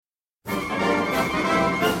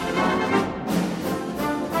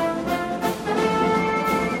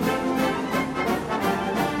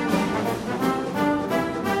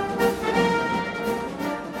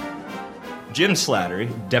Jim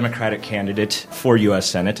Slattery, Democratic candidate for U.S.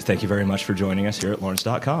 Senate. Thank you very much for joining us here at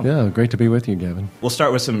Lawrence.com. Yeah, great to be with you, Gavin. We'll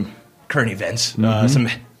start with some current events, some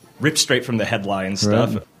ripped straight from the headline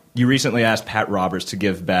stuff. Right. You recently asked Pat Roberts to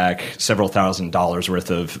give back several $1,000s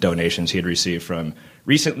worth of donations he had received from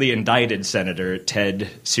recently indicted Senator Ted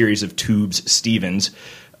Series of Tubes Stevens,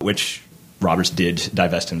 which Roberts did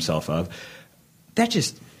divest himself of. That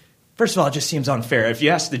just, first of all, it just seems unfair. If you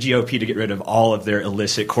ask the GOP to get rid of all of their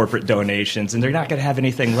illicit corporate donations, and they're not going to have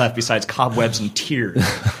anything left besides cobwebs and tears.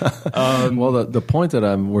 Well, the point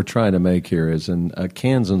that we're trying to make here is, and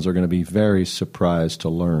Kansans are going to be very surprised to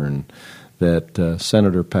learn that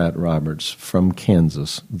Senator Pat Roberts from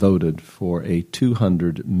Kansas voted for a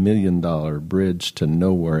 $200 million bridge to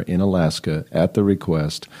nowhere in Alaska at the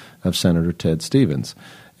request of Senator Ted Stevens.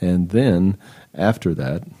 And then, after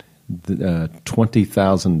that,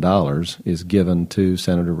 $20,000 is given to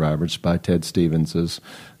Senator Roberts by Ted Stevens's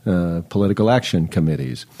political action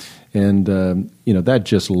committees. And, that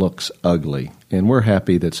just looks ugly. And we're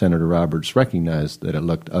happy that Senator Roberts recognized that it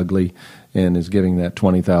looked ugly and is giving that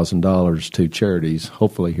 $20,000 to charities,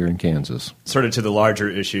 hopefully here in Kansas. Sort of to the larger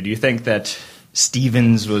issue, do you think that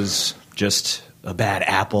Stevens was just a bad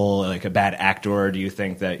apple, like a bad actor, or do you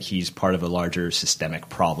think that he's part of a larger systemic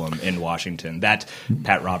problem in Washington that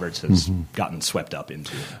Pat Roberts has gotten swept up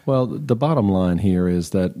into? Well, the bottom line here is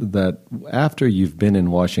that after you've been in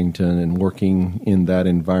Washington and working in that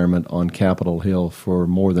environment on Capitol Hill for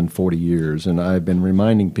more than 40 years, and I've been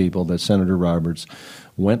reminding people that Senator Roberts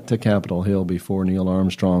went to Capitol Hill before Neil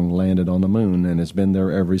Armstrong landed on the moon and has been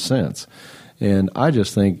there ever since. And I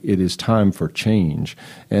just think it is time for change,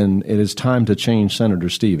 and it is time to change Senator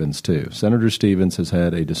Stevens, too. Senator Stevens has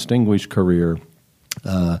had a distinguished career,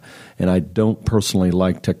 and I don't personally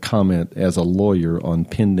like to comment as a lawyer on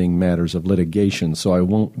pending matters of litigation, so I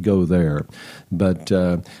won't go there. But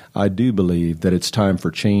I do believe that it's time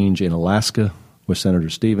for change in Alaska with Senator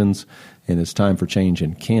Stevens, and it's time for change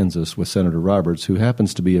in Kansas with Senator Roberts, who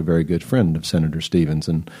happens to be a very good friend of Senator Stevens.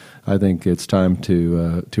 And I think it's time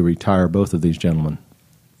to retire both of these gentlemen.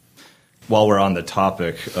 While we're on the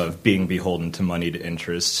topic of being beholden to moneyed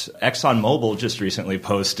interests, ExxonMobil just recently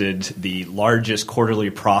posted the largest quarterly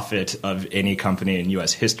profit of any company in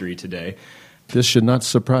U.S. history today. This should not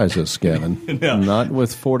surprise us, Gavin. No. Not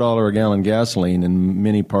with $4 a gallon gasoline in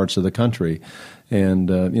many parts of the country. And,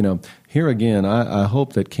 here again, I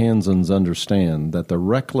hope that Kansans understand that the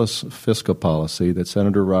reckless fiscal policy that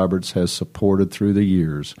Senator Roberts has supported through the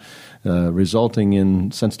years, resulting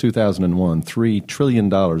in, since 2001, $3 trillion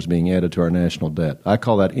being added to our national debt. I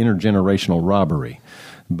call that intergenerational robbery.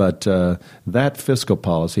 But that fiscal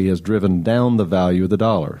policy has driven down the value of the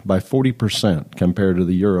dollar by 40% compared to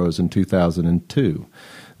the euros in 2002.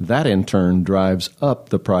 That, in turn, drives up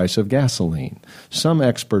the price of gasoline. Some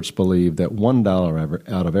experts believe that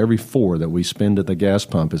 $1 out of every 4 that we spend at the gas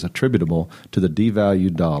pump is attributable to the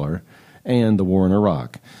devalued dollar and the war in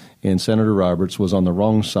Iraq. And Senator Roberts was on the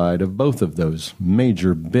wrong side of both of those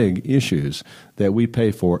major big issues that we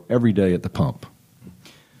pay for every day at the pump.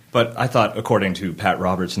 But I thought, according to Pat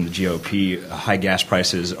Roberts and the GOP, high gas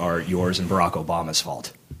prices are yours and Barack Obama's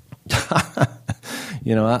fault.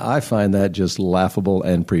 I find that just laughable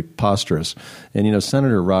and preposterous. And,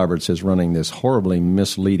 Senator Roberts is running this horribly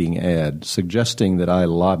misleading ad suggesting that I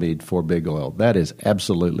lobbied for big oil. That is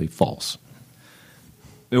absolutely false.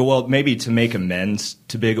 Well, maybe to make amends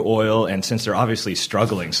to big oil, and since they're obviously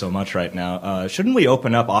struggling so much right now, shouldn't we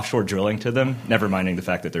open up offshore drilling to them, never minding the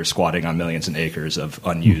fact that they're squatting on millions and acres of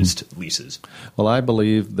unused leases? Well, I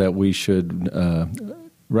believe that we should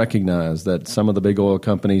recognize that some of the big oil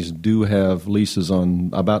companies do have leases on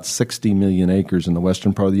about 60 million acres in the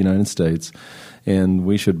western part of the United States, and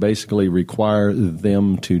we should basically require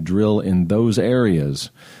them to drill in those areas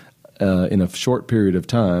in a short period of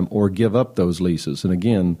time, or give up those leases. And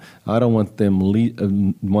again, I don't want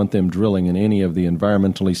them drilling in any of the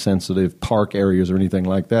environmentally sensitive park areas or anything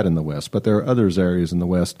like that in the West. But there are others areas in the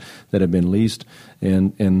West that have been leased,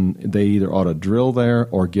 and they either ought to drill there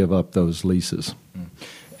or give up those leases.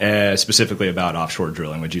 Specifically about offshore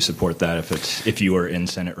drilling, would you support that if you were in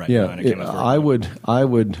Senate right now? And it came up I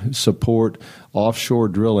would support offshore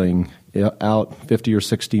drilling out 50 or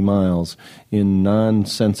 60 miles in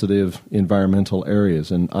non-sensitive environmental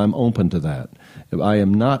areas, and I'm open to that. I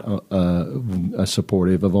am not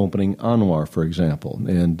supportive of opening ANWR, for example,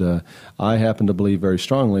 and I happen to believe very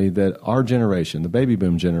strongly that our generation, the baby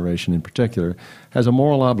boom generation in particular, has a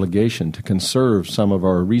moral obligation to conserve some of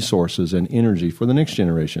our resources and energy for the next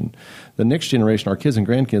generation. The next generation, our kids and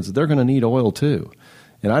grandkids, they're going to need oil too.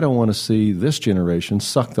 And I don't want to see this generation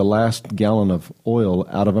suck the last gallon of oil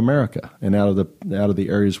out of America and out of the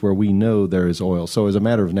areas where we know there is oil. So as a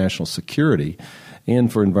matter of national security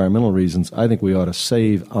and for environmental reasons, I think we ought to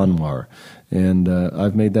save ANWR. And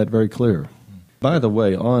I've made that very clear. By the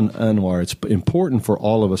way, on ANWR, it's important for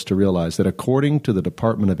all of us to realize that according to the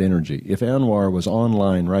Department of Energy, if ANWR was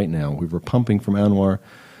online right now, we were pumping from ANWR,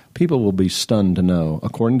 people will be stunned to know,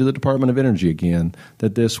 according to the Department of Energy again,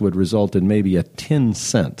 that this would result in maybe a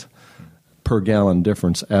 10-cent per gallon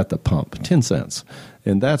difference at the pump, 10 cents.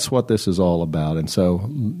 And that's what this is all about. And so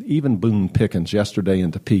even Boone Pickens yesterday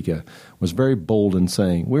in Topeka was very bold in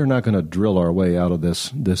saying, we're not going to drill our way out of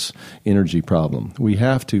this energy problem. We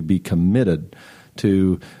have to be committed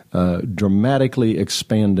to dramatically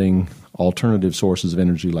expanding alternative sources of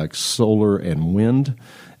energy like solar and wind.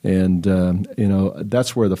 And,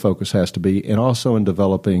 that's where the focus has to be. And also in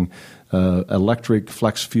developing electric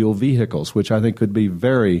flex fuel vehicles, which I think could be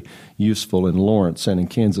very useful in Lawrence and in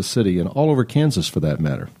Kansas City and all over Kansas for that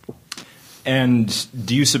matter. And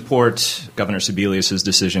do you support Governor Sebelius'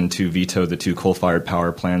 decision to veto the 2 coal-fired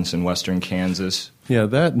power plants in western Kansas? Yeah,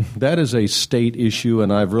 that is a state issue,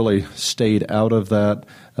 and I've really stayed out of that.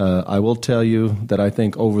 I will tell you that I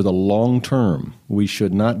think over the long term, we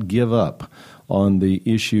should not give up on the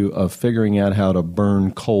issue of figuring out how to burn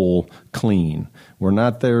coal clean. We're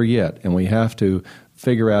not there yet, and we have to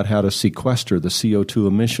figure out how to sequester the CO2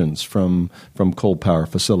 emissions from coal power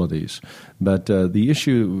facilities. But the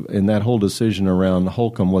issue in that whole decision around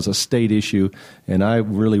Holcomb was a state issue, and I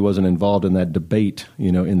really wasn't involved in that debate,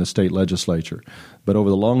 in the state legislature. But over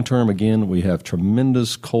the long term, again, we have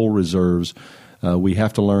tremendous coal reserves. We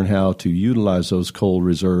have to learn how to utilize those coal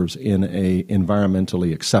reserves in a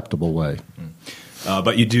environmentally acceptable way.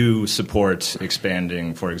 But you do support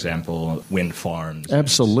expanding, for example, wind farms,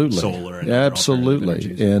 absolutely, solar, and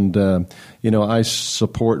absolutely, and I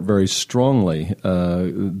support very strongly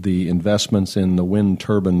the investments in the wind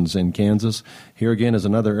turbines in Kansas. Here again is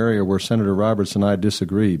another area where Senator Roberts and I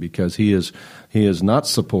disagree because he has not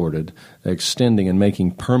supported extending and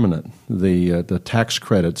making permanent the tax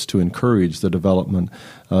credits to encourage the development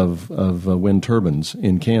of wind turbines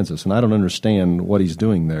in Kansas, and I don't understand what he's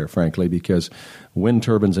doing there, frankly, because wind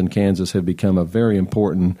turbines in Kansas have become a very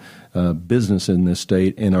important business in this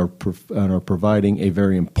state and are providing a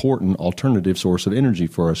very important alternative source of energy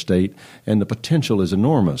for our state, and the potential is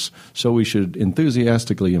enormous. So we should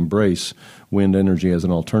enthusiastically embrace wind energy as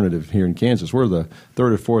an alternative here in Kansas. We're the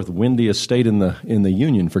 3rd or 4th windiest state in the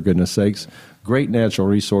union, for goodness sakes. Great natural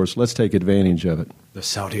resource. Let's take advantage of it. The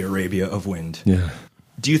Saudi Arabia of wind. Yeah.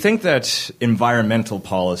 Do you think that environmental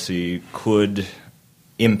policy could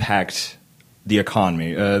impact the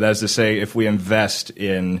economy? That is to say, if we invest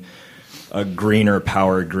in a greener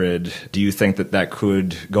power grid, do you think that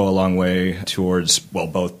could go a long way towards,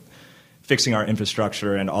 both fixing our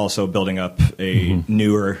infrastructure and also building up a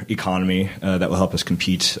newer economy that will help us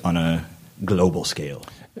compete on a global scale?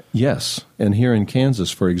 Yes. And here in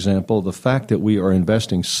Kansas, for example, the fact that we are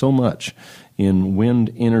investing so much in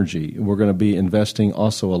wind energy, we're going to be investing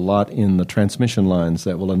also a lot in the transmission lines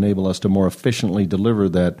that will enable us to more efficiently deliver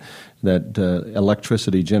that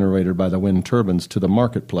electricity generated by the wind turbines to the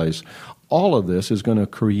marketplace. All of this is going to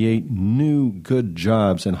create new good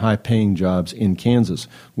jobs and high-paying jobs in Kansas.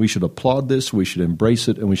 We should applaud this, we should embrace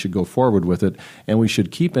it, and we should go forward with it. And we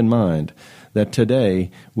should keep in mind that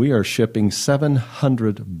today we are shipping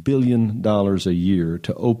 $700 billion a year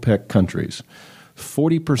to OPEC countries.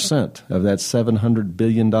 40% of that $700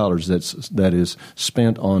 billion that is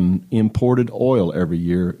spent on imported oil every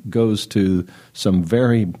year goes to some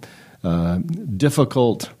very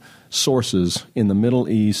difficult sources in the Middle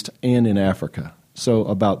East and in Africa. So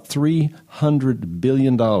about $300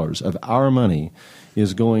 billion of our money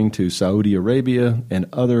is going to Saudi Arabia and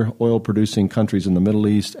other oil-producing countries in the Middle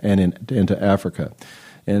East and into Africa.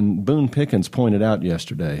 And Boone Pickens pointed out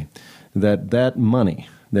yesterday that money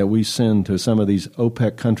that we send to some of these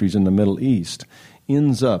OPEC countries in the Middle East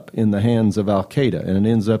ends up in the hands of al-Qaeda, and it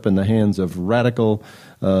ends up in the hands of radical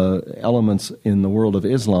elements in the world of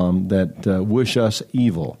Islam that wish us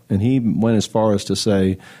evil. And he went as far as to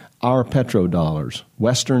say our petrodollars,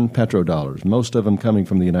 Western petrodollars, most of them coming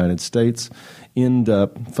from the United States, end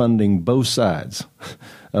up funding both sides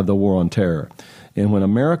of the war on terror. And when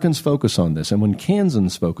Americans focus on this, and when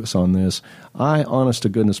Kansans focus on this, I, honest to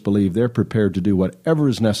goodness, believe they're prepared to do whatever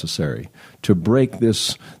is necessary to break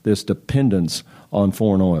this dependence on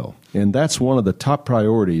foreign oil. And that's one of the top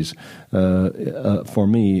priorities for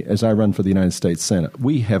me as I run for the United States Senate.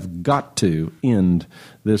 We have got to end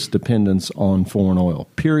this dependence on foreign oil.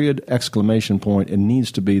 Period, exclamation point. It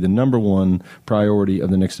needs to be the number one priority of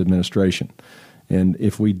the next administration. And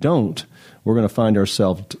if we don't, we're going to find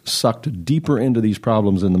ourselves sucked deeper into these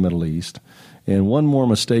problems in the Middle East. And one more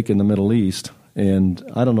mistake in the Middle East, and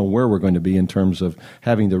I don't know where we're going to be in terms of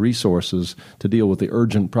having the resources to deal with the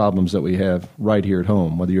urgent problems that we have right here at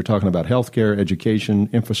home. Whether you're talking about healthcare, education,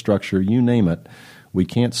 infrastructure, you name it, we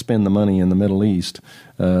can't spend the money in the Middle East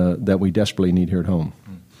that we desperately need here at home.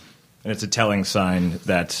 And it's a telling sign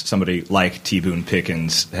that somebody like T. Boone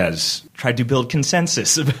Pickens has tried to build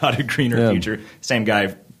consensus about a greener future. Same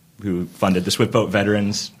guy who funded the Swift Boat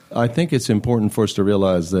veterans. I think it's important for us to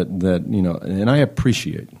realize that and I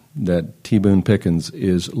appreciate that T. Boone Pickens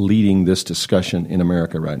is leading this discussion in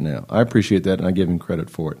America right now. I appreciate that, and I give him credit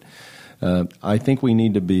for it. I think we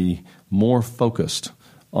need to be more focused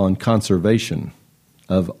on conservation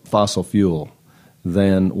of fossil fuel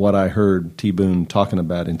than what I heard T. Boone talking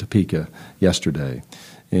about in Topeka yesterday.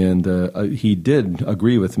 And he did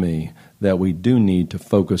agree with me that we do need to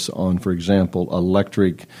focus on, for example,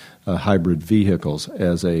 electric hybrid vehicles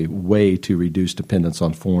as a way to reduce dependence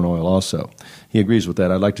on foreign oil also. He agrees with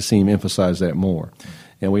that. I'd like to see him emphasize that more.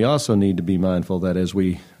 And we also need to be mindful that as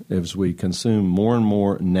we consume more and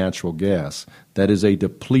more natural gas, that is a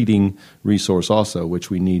depleting resource also,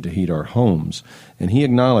 which we need to heat our homes. And he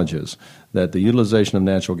acknowledges that the utilization of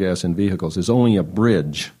natural gas in vehicles is only a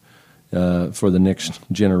bridge for the next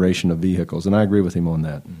generation of vehicles. And I agree with him on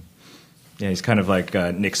that. Yeah, he's kind of like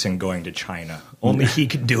Nixon going to China. Only he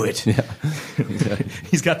could do it. Yeah.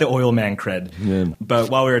 He's got the oil man cred. Yeah. But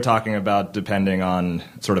while we were talking about depending on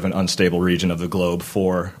sort of an unstable region of the globe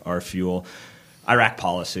for our fuel, Iraq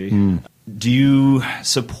policy, do you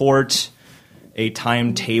support a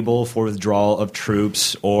timetable for withdrawal of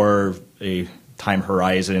troops or a time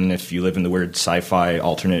horizon if you live in the weird sci-fi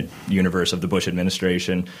alternate universe of the Bush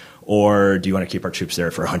administration, or do you want to keep our troops there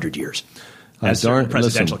for 100 years? As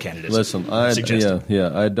presidential candidates suggest.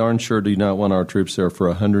 I darn sure do not want our troops there for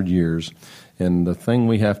 100 years. And the thing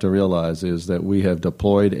we have to realize is that we have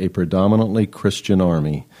deployed a predominantly Christian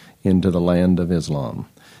army into the land of Islam.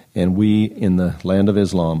 And we, in the land of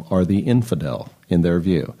Islam, are the infidel in their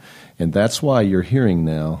view. And that's why you're hearing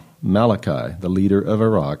now Malachi, the leader of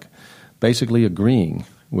Iraq, basically agreeing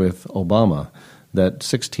with Obama that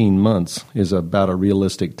 16 months is about a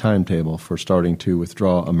realistic timetable for starting to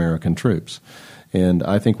withdraw American troops. And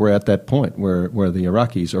I think we're at that point where the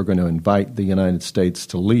Iraqis are going to invite the United States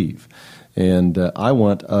to leave. And I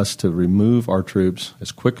want us to remove our troops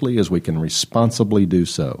as quickly as we can responsibly do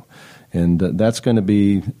so. And that's going to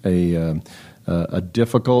be a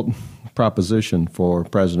difficult proposition for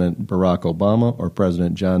President Barack Obama or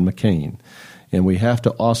President John McCain. And we have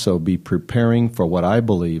to also be preparing for what I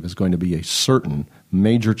believe is going to be a certain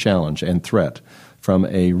major challenge and threat from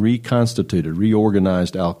a reconstituted,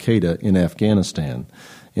 reorganized al-Qaeda in Afghanistan.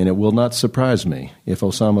 And it will not surprise me if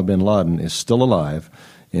Osama bin Laden is still alive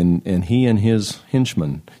and he and his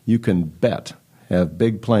henchmen, you can bet, have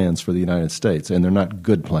big plans for the United States, and they're not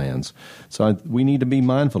good plans. So we need to be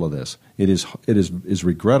mindful of this. It is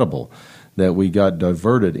regrettable that we got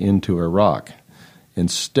diverted into Iraq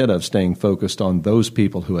instead of staying focused on those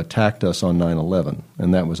people who attacked us on 9/11,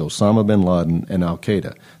 and that was Osama bin Laden and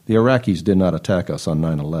al-Qaeda. The Iraqis did not attack us on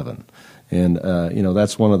 9/11. And,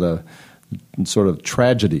 that's one of the sort of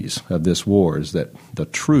tragedies of this war is that the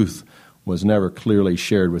truth was never clearly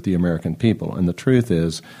shared with the American people. And the truth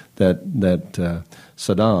is that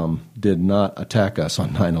Saddam did not attack us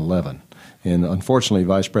on 9/11. And unfortunately,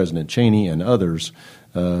 Vice President Cheney and others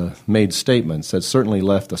made statements that certainly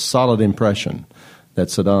left a solid impression that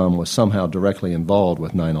Saddam was somehow directly involved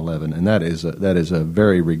with 9/11, and that is a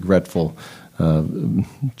very regretful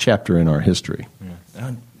chapter in our history.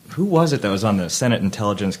 Yeah. Who was it that was on the Senate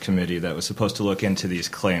Intelligence Committee that was supposed to look into these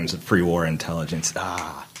claims of pre-war intelligence?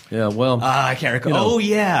 I can't recall.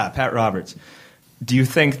 Pat Roberts. Do you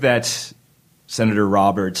think that Senator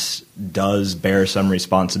Roberts does bear some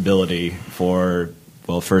responsibility for,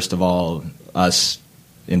 well, first of all, us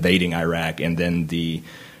invading Iraq and then the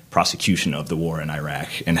prosecution of the war in Iraq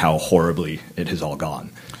and how horribly it has all gone?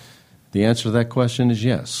 The answer to that question is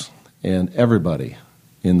yes. And everybody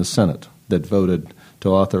in the Senate that voted to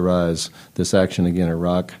authorize this action against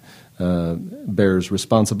Iraq bears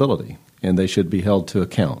responsibility, and they should be held to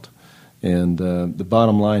account. And the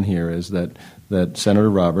bottom line here is that Senator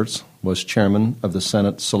Roberts was chairman of the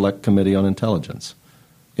Senate Select Committee on Intelligence.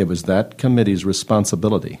 It was that committee's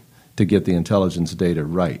responsibility to get the intelligence data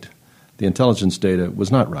right. The intelligence data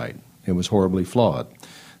was not right. It was horribly flawed.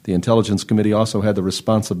 The Intelligence Committee also had the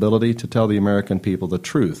responsibility to tell the American people the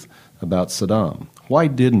truth about Saddam. Why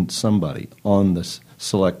didn't somebody on this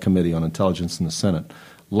Select Committee on Intelligence in the Senate,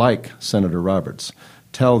 like Senator Roberts,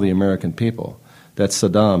 tell the American people that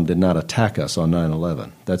Saddam did not attack us on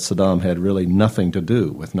 9/11, that Saddam had really nothing to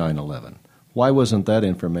do with 9/11. Why wasn't that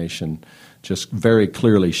information just very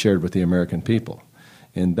clearly shared with the American people?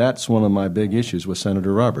 And that's one of my big issues with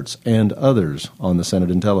Senator Roberts and others on the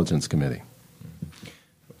Senate Intelligence Committee.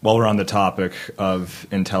 While we're on the topic of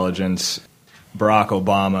intelligence, Barack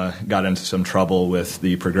Obama got into some trouble with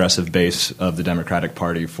the progressive base of the Democratic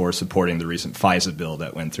Party for supporting the recent FISA bill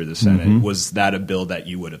that went through the Senate. Mm-hmm. Was that a bill that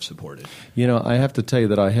you would have supported? You know, I have to tell you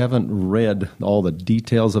that I haven't read all the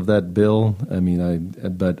details of that bill.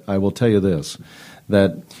 But I will tell you this,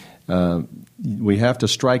 that we have to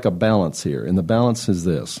strike a balance here, and the balance is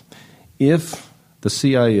this. If the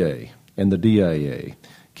CIA and the DIA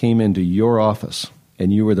came into your office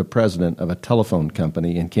and you were the president of a telephone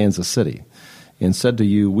company in Kansas City and said to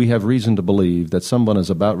you, we have reason to believe that someone is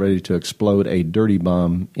about ready to explode a dirty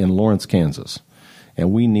bomb in Lawrence, Kansas,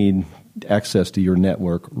 and we need access to your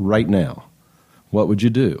network right now, what would you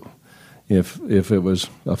do? If it was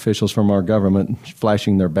officials from our government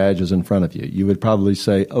flashing their badges in front of you, you would probably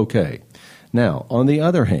say, okay. Now, on the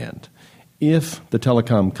other hand, if the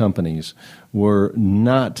telecom companies were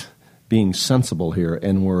not being sensible here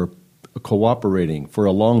and were cooperating for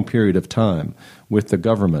a long period of time with the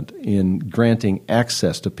government in granting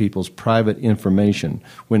access to people's private information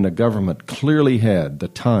when the government clearly had the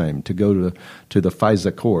time to go to the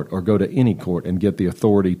FISA court or go to any court and get the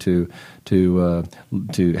authority to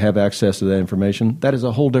have access to that information, that is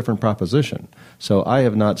a whole different proposition. So I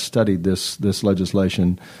have not studied this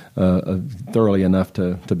legislation thoroughly enough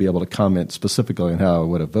to be able to comment specifically on how I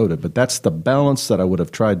would have voted, but that's the balance that I would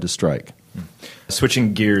have tried to strike.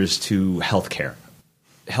 Switching gears to healthcare.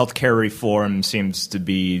 Healthcare reform seems to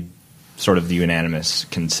be sort of the unanimous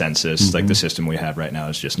consensus. Mm-hmm. Like the system we have right now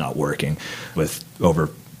is just not working, with over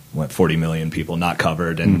 40 million people not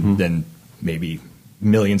covered, and mm-hmm. then maybe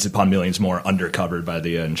millions upon millions more undercovered by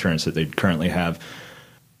the insurance that they currently have.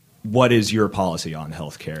 What is your policy on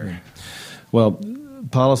healthcare? Well,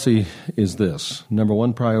 policy is this. Number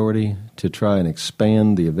one priority, to try and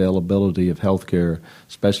expand the availability of health care,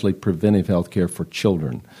 especially preventive health care for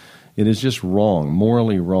children. It is just wrong,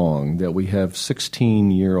 morally wrong, that we have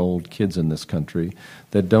 16-year-old kids in this country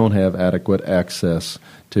that don't have adequate access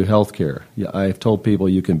to health care. I've told people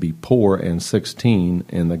you can be poor and 16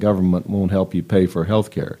 and the government won't help you pay for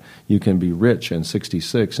health care. You can be rich and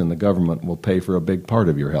 66 and the government will pay for a big part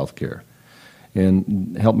of your health care.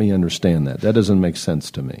 And help me understand that. That doesn't make sense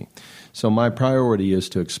to me. So my priority is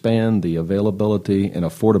to expand the availability and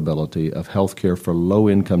affordability of health care for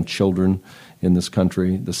low-income children in this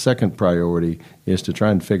country. The second priority is to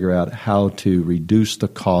try and figure out how to reduce the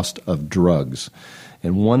cost of drugs.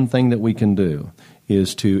 And one thing that we can do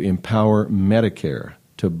is to empower Medicare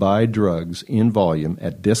to buy drugs in volume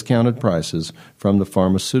at discounted prices from the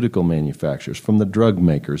pharmaceutical manufacturers, from the drug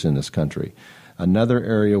makers in this country. Another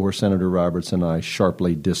area where Senator Roberts and I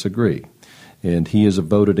sharply disagree. And he has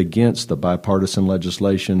voted against the bipartisan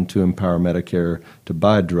legislation to empower Medicare to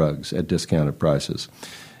buy drugs at discounted prices.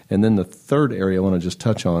 And then the third area I want to just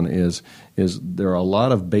touch on is there are a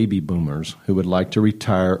lot of baby boomers who would like to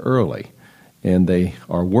retire early, and they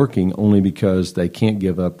are working only because they can't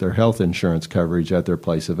give up their health insurance coverage at their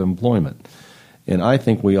place of employment. And I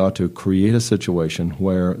think we ought to create a situation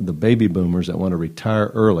where the baby boomers that want to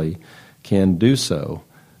retire early can do so,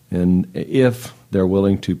 and if they're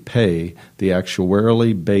willing to pay the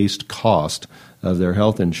actuarially based cost of their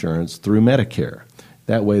health insurance through Medicare.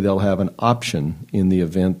 That way they'll have an option in the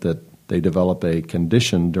event that they develop a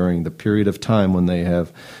condition during the period of time when they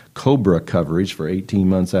have COBRA coverage for 18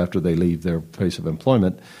 months after they leave their place of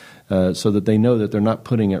employment, so that they know that they're not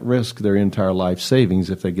putting at risk their entire life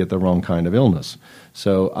savings if they get the wrong kind of illness.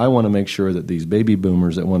 So I want to make sure that these baby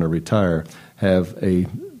boomers that want to retire have a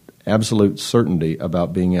absolute certainty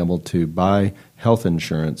about being able to buy health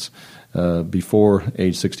insurance before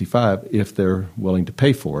age 65 if they're willing to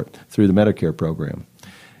pay for it through the Medicare program.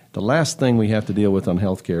 The last thing we have to deal with on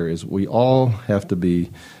health care is we all have to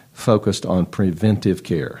be focused on preventive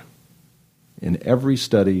care. In every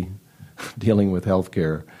study dealing with health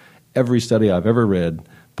care, every study I've ever read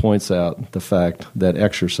points out the fact that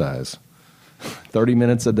exercise, 30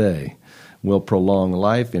 minutes a day, will prolong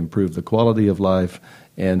life, improve the quality of life,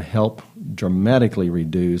 and help dramatically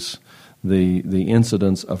reduce the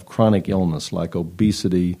incidence of chronic illness like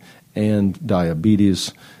obesity and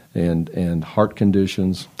diabetes and heart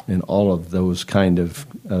conditions and all of those kind of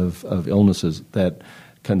illnesses that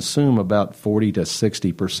consume about 40 to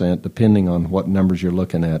 60%, depending on what numbers you're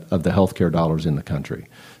looking at, of the healthcare dollars in the country.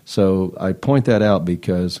 So I point that out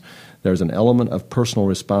because there's an element of personal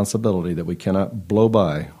responsibility that we cannot blow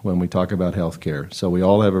by when we talk about health care. So we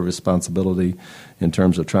all have a responsibility in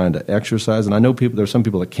terms of trying to exercise. And I know there's some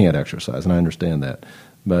people that can't exercise, and I understand that.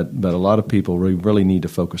 But a lot of people really need to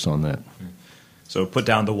focus on that. So put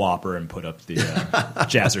down the Whopper and put up the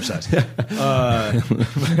jazzercise.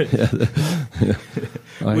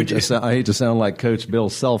 I hate to sound like Coach Bill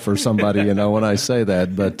Self or somebody, when I say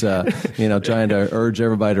that, but, trying to urge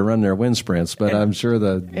everybody to run their wind sprints. But I'm sure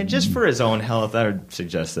And just for his own health, I would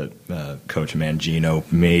suggest that Coach Mangino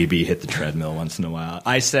maybe hit the treadmill once in a while.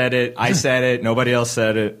 I said it. Nobody else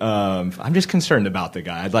said it. I'm just concerned about the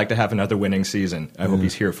guy. I'd like to have another winning season. I hope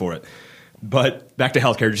he's here for it. But back to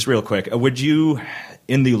healthcare, just real quick. Would you,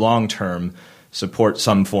 in the long term, support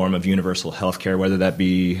some form of universal healthcare, whether that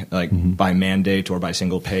be by mandate or by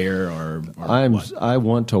single payer or I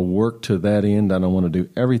want to work to that end, and I want to do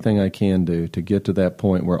everything I can do to get to that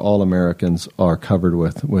point where all Americans are covered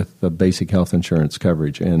with the basic health insurance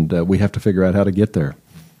coverage, and we have to figure out how to get there.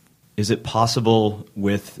 Is it possible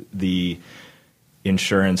with the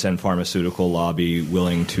insurance and pharmaceutical lobby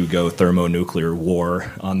willing to go thermonuclear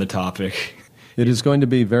war on the topic? It is going to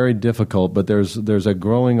be very difficult, but there's a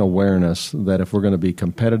growing awareness that if we're going to be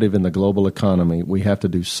competitive in the global economy, we have to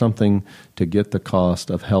do something to get the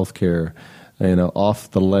cost of health care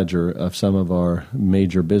off the ledger of some of our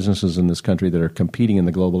major businesses in this country that are competing in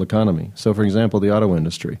the global economy. So, for example, the auto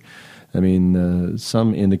industry.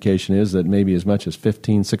 Some indication is that maybe as much as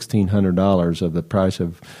 $1,600 of the price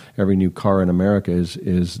of every new car in America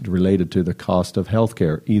is related to the cost of health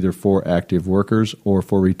care, either for active workers or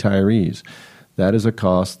for retirees. That is a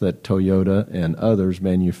cost that Toyota and others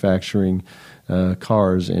manufacturing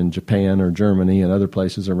cars in Japan or Germany and other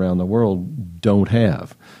places around the world don't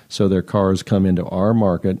have. So their cars come into our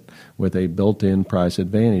market with a built-in price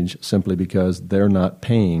advantage simply because they're not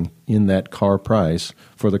paying in that car price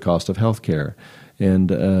for the cost of health care. And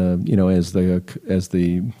as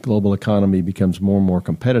the global economy becomes more and more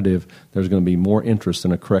competitive, there's going to be more interest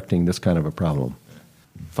in correcting this kind of a problem.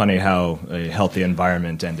 Funny how a healthy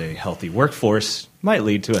environment and a healthy workforce might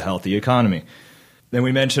lead to a healthy economy. Then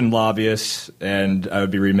we mentioned lobbyists, and I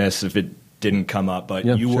would be remiss if it didn't come up, but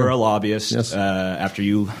you were a lobbyist after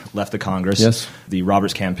you left the Congress. Yes. The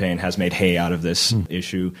Roberts campaign has made hay out of this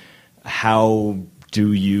issue. How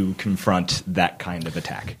do you confront that kind of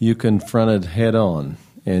attack? You confront it head on,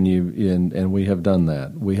 and we have done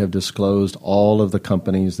that. We have disclosed all of the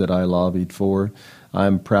companies that I lobbied for.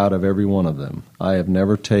 I'm proud of every one of them. I have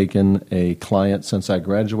never taken a client since I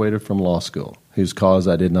graduated from law school whose cause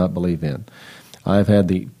I did not believe in. I've had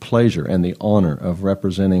the pleasure and the honor of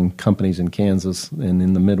representing companies in Kansas and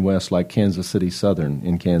in the Midwest like Kansas City Southern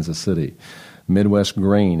in Kansas City, Midwest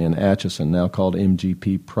Grain in Atchison, now called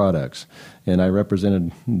MGP Products. And I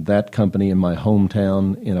represented that company in my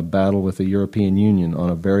hometown in a battle with the European Union on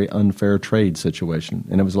a very unfair trade situation.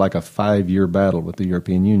 And it was like a 5-year battle with the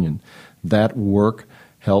European Union. That work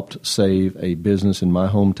helped save a business in my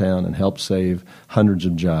hometown and helped save hundreds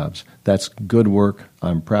of jobs. That's good work.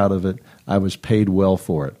 I'm proud of it. I was paid well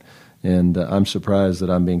for it. And I'm surprised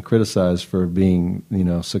that I'm being criticized for being,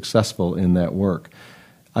 successful in that work.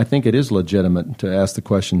 I think it is legitimate to ask the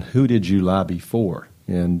question, who did you lobby for?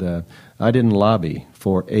 And I didn't lobby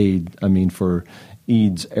for Eads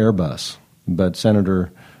Airbus, but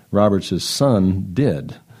Senator Roberts' son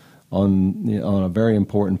did on a very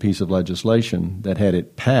important piece of legislation that had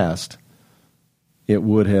it passed, it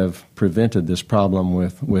would have prevented this problem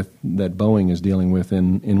with that Boeing is dealing with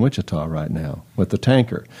in Wichita right now with the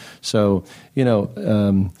tanker. So,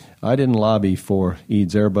 I didn't lobby for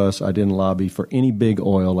Eads Airbus. I didn't lobby for any big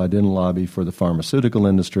oil. I didn't lobby for the pharmaceutical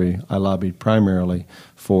industry. I lobbied primarily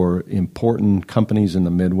for important companies in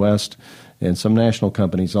the Midwest and some national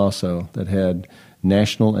companies also that had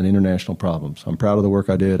national and international problems. I'm proud of the work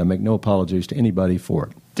I did. I make no apologies to anybody for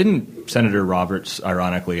it. Didn't Senator Roberts,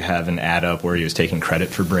 ironically, have an ad up where he was taking credit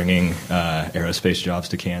for bringing aerospace jobs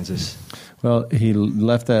to Kansas? Well, he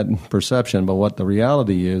left that perception, but what the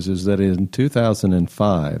reality is that in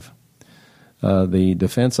 2005, the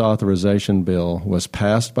Defense Authorization Bill was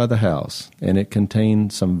passed by the House, and it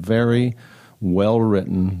contained some very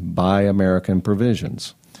well-written Buy American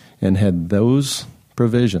provisions. And had those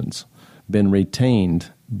provisions been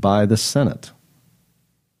retained by the Senate,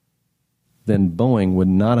 then Boeing would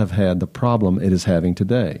not have had the problem it is having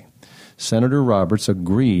today. Senator Roberts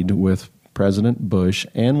agreed with President Bush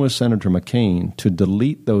and with Senator McCain to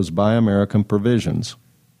delete those Buy American provisions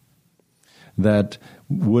that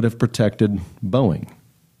would have protected Boeing.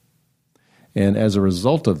 And as a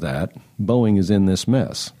result of that, Boeing is in this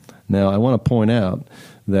mess. Now, I want to point out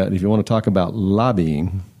that if you want to talk about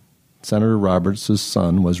lobbying Senator Roberts'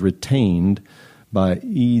 son was retained by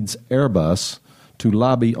Eads Airbus to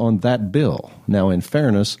lobby on that bill. Now, in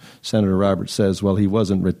fairness, Senator Roberts says, well, he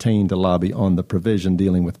wasn't retained to lobby on the provision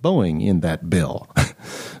dealing with Boeing in that bill.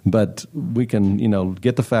 But we can,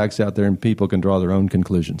 get the facts out there and people can draw their own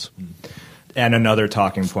conclusions. And another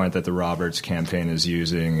talking point that the Roberts campaign is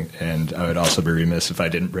using, and I would also be remiss if I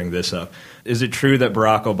didn't bring this up, is it true that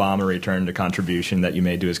Barack Obama returned a contribution that you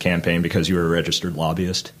made to his campaign because you were a registered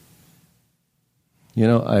lobbyist?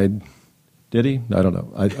 Did he? I don't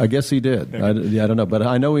know. I guess he did. I don't know. But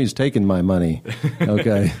I know he's taken my money.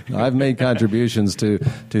 Okay. I've made contributions to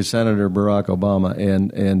Senator Barack Obama,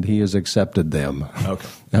 and he has accepted them.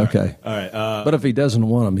 Okay. All right. But if he doesn't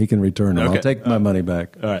want them, he can return them. Okay. I'll take my money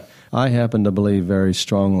back. All right. I happen to believe very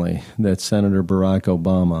strongly that Senator Barack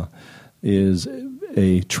Obama is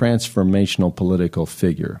a transformational political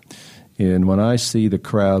figure. And when I see the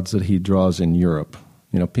crowds that he draws in Europe,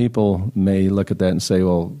 people may look at that and say,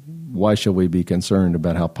 well, why should we be concerned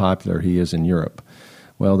about how popular he is in Europe?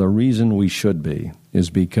 Well, the reason we should be is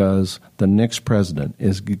because the next president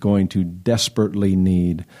is going to desperately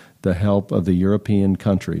need the help of the European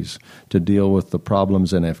countries to deal with the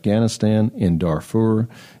problems in Afghanistan, in Darfur,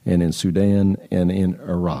 and in Sudan, and in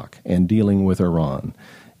Iraq, and dealing with Iran.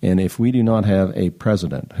 And if we do not have a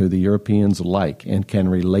president who the Europeans like and can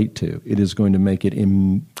relate to, it is going to make it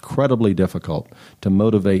incredibly difficult to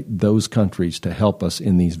motivate those countries to help us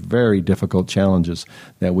in these very difficult challenges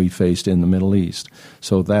that we faced in the Middle East.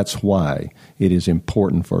 So that's why it is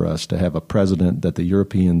important for us to have a president that the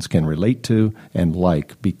Europeans can relate to and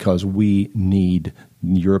like, because we need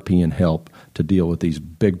European help to deal with these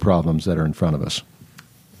big problems that are in front of us.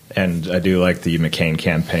 And I do like the McCain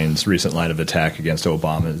campaign's recent line of attack against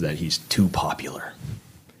Obama is that he's too popular.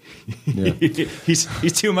 Yeah. he's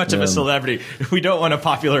too much of a celebrity. We don't want a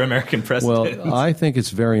popular American president. Well, I think it's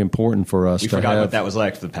very important for us to have... We forgot what that was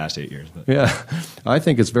like for the past 8 years. But. Yeah, I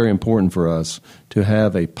think it's very important for us to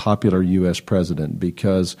have a popular U.S. president,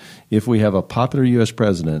 because if we have a popular U.S.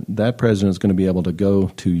 president, that president is going to be able to go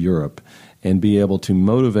to Europe and be able to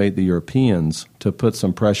motivate the Europeans to put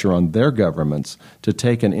some pressure on their governments to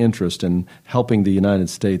take an interest in helping the United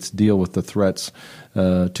States deal with the threats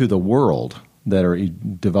to the world that are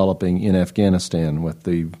developing in Afghanistan with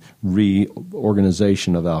the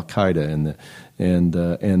reorganization of al-Qaeda.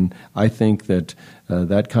 And I think that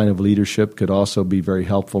that kind of leadership could also be very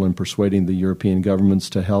helpful in persuading the European governments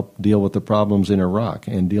to help deal with the problems in Iraq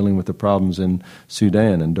and dealing with the problems in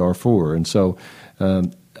Sudan and Darfur. And so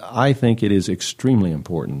I think it is extremely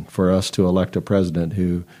important for us to elect a president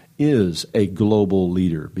who is a global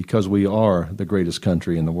leader, because we are the greatest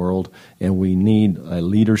country in the world, and we need a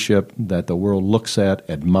leadership that the world looks at,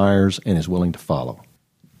 admires, and is willing to follow.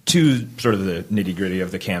 To sort of the nitty-gritty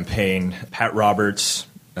of the campaign, Pat Roberts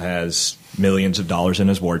has millions of dollars in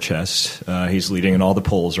his war chest. He's leading in all the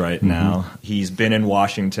polls right now. He's been in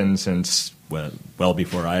Washington since, well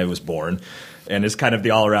before I was born, and is kind of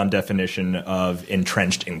the all-around definition of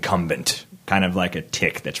entrenched incumbent, kind of like a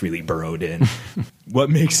tick that's really burrowed in. What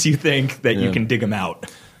makes you think that you can dig him out?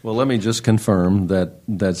 Well, let me just confirm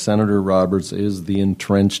that Senator Roberts is the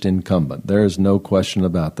entrenched incumbent. There is no question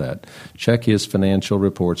about that. Check his financial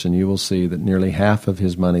reports, and you will see that nearly half of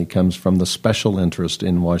his money comes from the special interest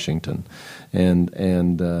in Washington.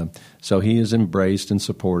 And so he is embraced and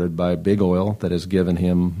supported by Big Oil that has given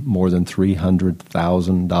him more than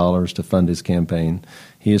 $300,000 to fund his campaign.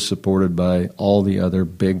 He is supported by all the other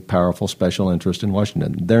big, powerful special interests in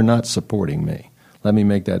Washington. They're not supporting me. Let me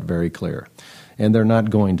make that very clear. And they're not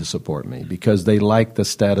going to support me because they like the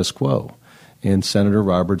status quo. And Senator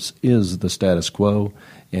Roberts is the status quo,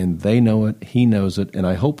 and they know it, he knows it, and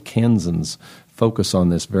I hope Kansans focus on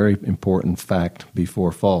this very important fact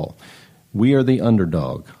before fall. We are the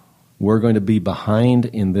underdog. We're going to be behind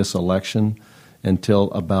in this election until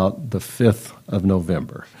about the 5th of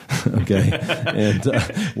November, okay?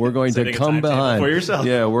 And we're going to come behind.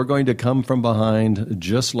 Yeah, we're going to come from behind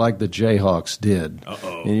just like the Jayhawks did.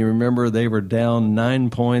 Uh-oh. And you remember they were down 9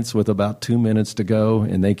 points with about 2 minutes to go,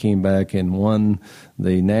 and they came back and won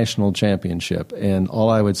the national championship. And all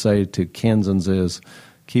I would say to Kansans is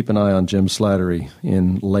keep an eye on Jim Slattery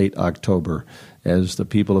in late October as the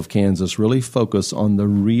people of Kansas really focus on the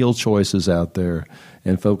real choices out there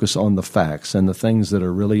and focus on the facts and the things that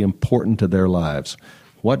are really important to their lives.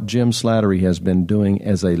 What Jim Slattery has been doing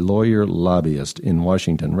as a lawyer lobbyist in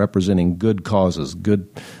Washington, representing good causes, good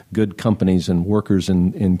companies and workers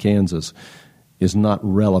in Kansas, is not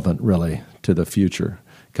relevant really to the future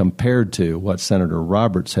compared to what Senator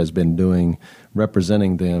Roberts has been doing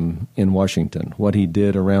representing them in Washington, what he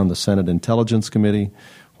did around the Senate Intelligence Committee,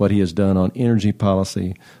 what he has done on energy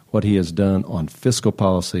policy, what he has done on fiscal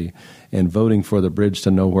policy, and voting for the bridge to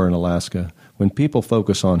nowhere in Alaska. When people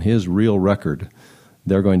focus on his real record,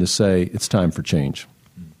 they're going to say it's time for change.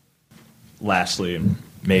 Lastly, and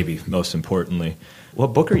maybe most importantly, what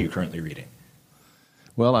book are you currently reading?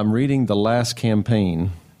 Well, I'm reading The Last Campaign.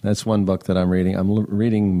 That's one book that I'm reading. I'm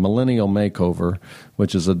reading Millennial Makeover,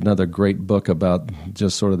 which is another great book about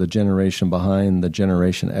just sort of the generation behind the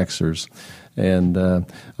Generation Xers. And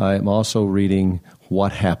I'm also reading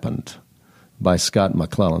What Happened by Scott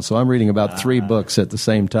McClellan. So I'm reading about 3 books at the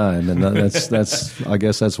same time, and that's I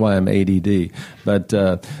guess that's why I'm ADD. But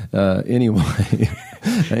anyway,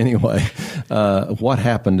 What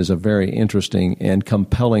Happened is a very interesting and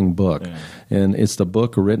compelling book, and it's the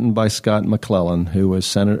book written by Scott McClellan, who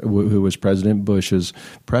was President Bush's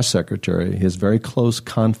press secretary, his very close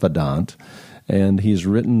confidant. And he's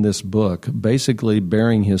written this book basically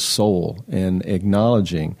bearing his soul and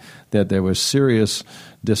acknowledging that there was serious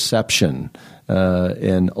deception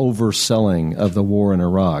and overselling of the war in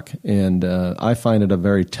Iraq. And I find it a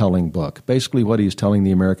very telling book. Basically what he's telling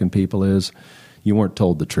the American people is, you weren't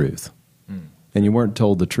told the truth. And you weren't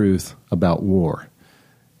told the truth about war.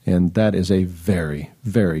 And that is a very,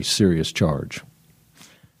 very serious charge.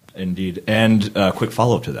 Indeed. And a quick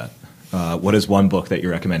follow-up to that. What is one book that you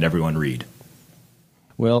recommend everyone read?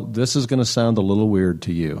 Well, this is going to sound a little weird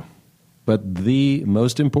to you, but the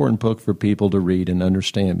most important book for people to read and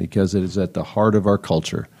understand, because it is at the heart of our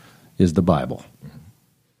culture, is the Bible.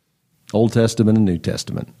 Old Testament and New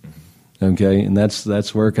Testament. Okay? And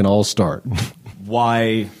that's where it can all start.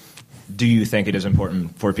 Why do you think it is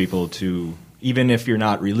important for people to, even if you're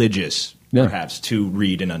not religious, perhaps, to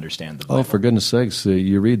read and understand the Bible? Oh, for goodness sakes,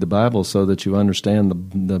 you read the Bible so that you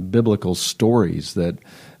understand the biblical stories that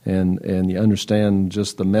and you understand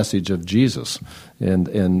just the message of Jesus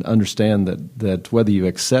and understand that whether you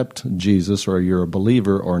accept Jesus or you're a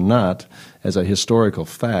believer or not, as a historical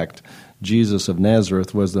fact, Jesus of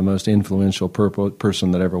Nazareth was the most influential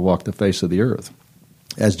person that ever walked the face of the earth,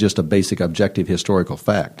 as just a basic objective historical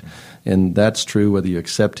fact. And that's true whether you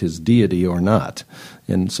accept his deity or not.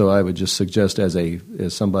 And so I would just suggest as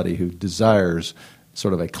somebody who desires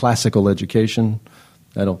sort of a classical education,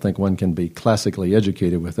 I don't think one can be classically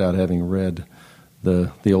educated without having read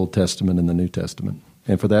the Old Testament and the New Testament.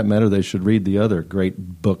 And for that matter, they should read the other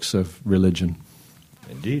great books of religion.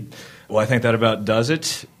 Indeed. Well, I think that about does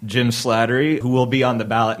it. Jim Slattery, who will be on the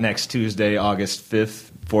ballot next Tuesday, August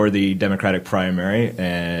 5th, for the Democratic primary,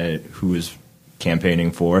 who is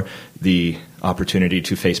campaigning for the opportunity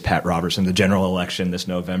to face Pat Roberts in the general election this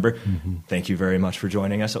November. Mm-hmm. Thank you very much for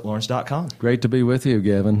joining us at Lawrence.com. Great to be with you,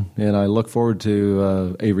 Gavin, and I look forward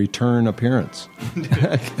to a return appearance.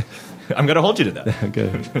 I'm going to hold you to that.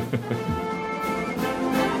 Okay.